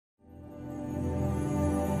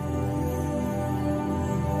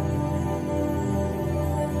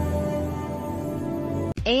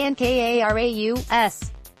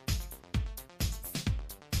ANKARAUS.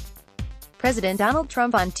 President Donald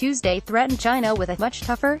Trump on Tuesday threatened China with a much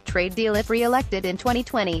tougher trade deal if re-elected in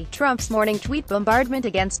 2020. Trump's morning tweet bombardment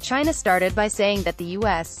against China started by saying that the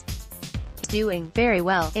U.S. is doing very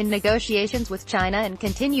well in negotiations with China and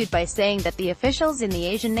continued by saying that the officials in the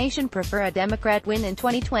Asian nation prefer a Democrat win in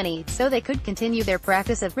 2020, so they could continue their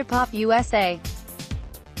practice of rip-off USA.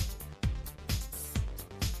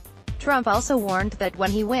 Trump also warned that when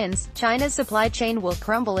he wins, China's supply chain will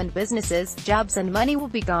crumble and businesses, jobs and money will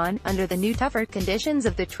be gone, under the new tougher conditions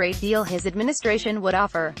of the trade deal his administration would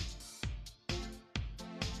offer.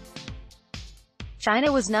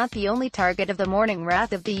 China was not the only target of the morning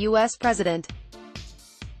wrath of the U.S. president.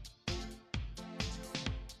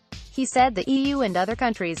 He said the EU and other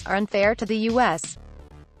countries are unfair to the U.S.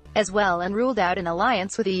 as well and ruled out an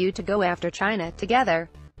alliance with the EU to go after China together.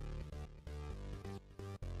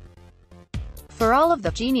 For all of the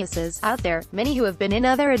geniuses out there, many who have been in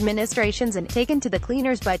other administrations and taken to the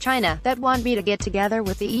cleaners by China, that want me to get together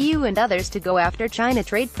with the EU and others to go after China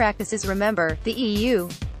trade practices, remember, the EU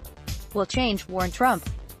will change, warned Trump.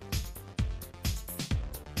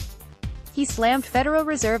 He slammed Federal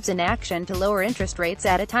Reserve's inaction to lower interest rates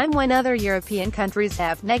at a time when other European countries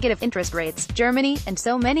have negative interest rates. Germany, and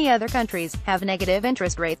so many other countries, have negative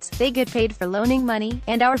interest rates. They get paid for loaning money,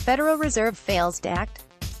 and our Federal Reserve fails to act.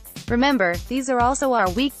 Remember, these are also our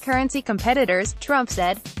weak currency competitors, Trump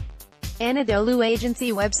said. Anadolu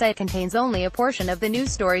Agency website contains only a portion of the news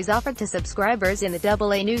stories offered to subscribers in the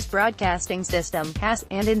AA News Broadcasting System, CAS,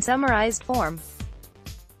 and in summarized form.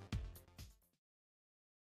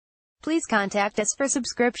 Please contact us for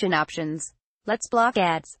subscription options. Let's block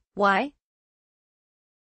ads. Why?